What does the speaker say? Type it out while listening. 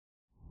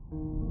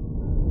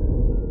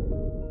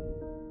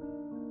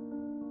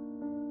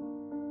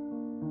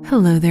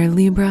Hello there,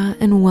 Libra,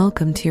 and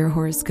welcome to your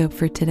horoscope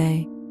for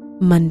today,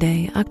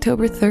 Monday,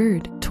 October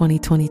 3rd,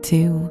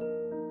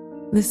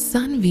 2022. The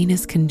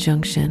Sun-Venus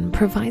conjunction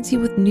provides you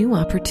with new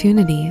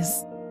opportunities.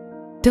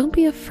 Don't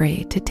be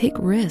afraid to take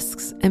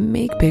risks and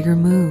make bigger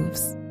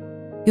moves.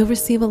 You'll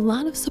receive a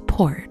lot of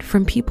support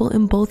from people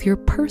in both your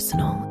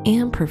personal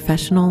and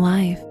professional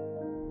life.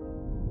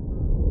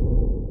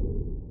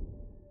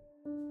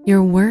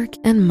 Your work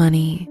and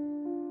money.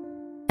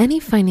 Any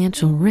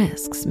financial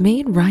risks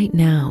made right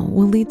now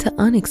will lead to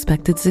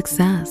unexpected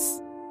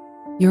success.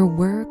 Your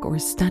work or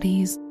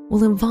studies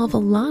will involve a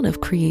lot of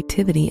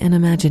creativity and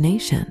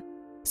imagination,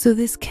 so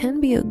this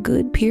can be a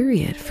good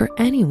period for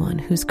anyone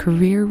whose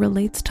career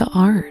relates to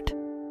art.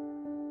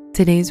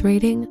 Today's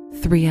rating,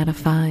 3 out of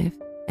 5,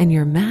 and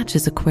your match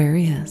is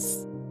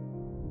Aquarius.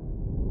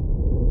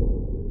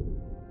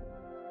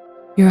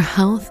 Your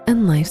health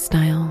and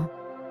lifestyle.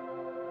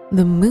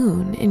 The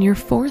moon in your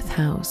 4th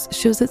house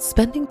shows that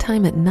spending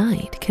time at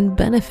night can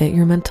benefit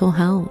your mental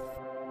health.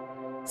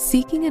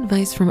 Seeking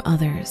advice from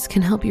others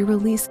can help you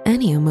release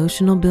any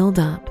emotional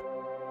buildup.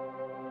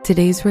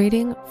 Today's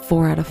rating,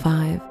 4 out of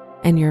 5,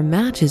 and your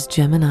match is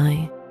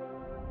Gemini.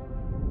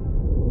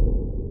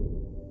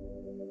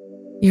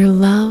 Your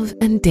love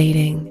and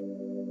dating.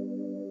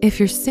 If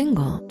you're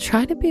single,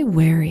 try to be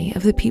wary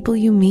of the people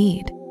you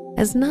meet,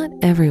 as not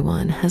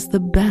everyone has the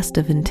best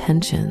of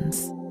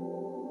intentions.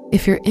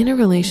 If you're in a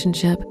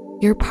relationship,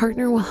 your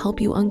partner will help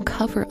you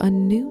uncover a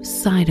new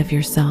side of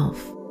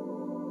yourself.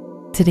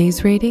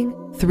 Today's rating,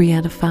 3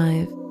 out of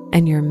 5,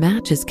 and your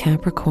match is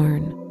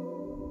Capricorn.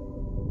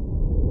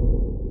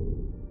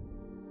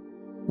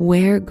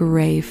 Wear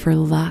gray for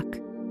luck.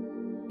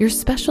 Your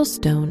special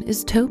stone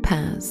is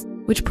topaz,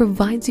 which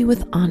provides you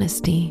with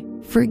honesty,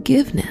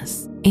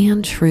 forgiveness,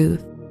 and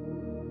truth.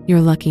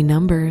 Your lucky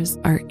numbers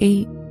are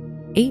 8,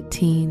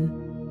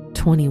 18,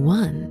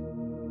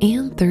 21,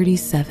 and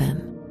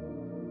 37.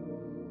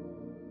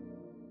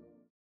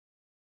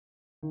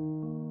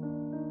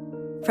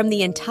 From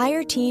the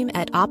entire team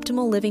at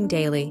Optimal Living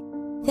Daily,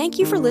 thank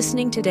you for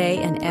listening today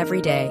and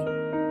every day.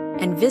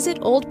 And visit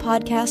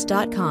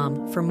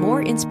oldpodcast.com for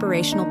more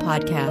inspirational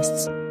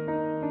podcasts.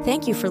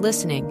 Thank you for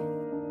listening.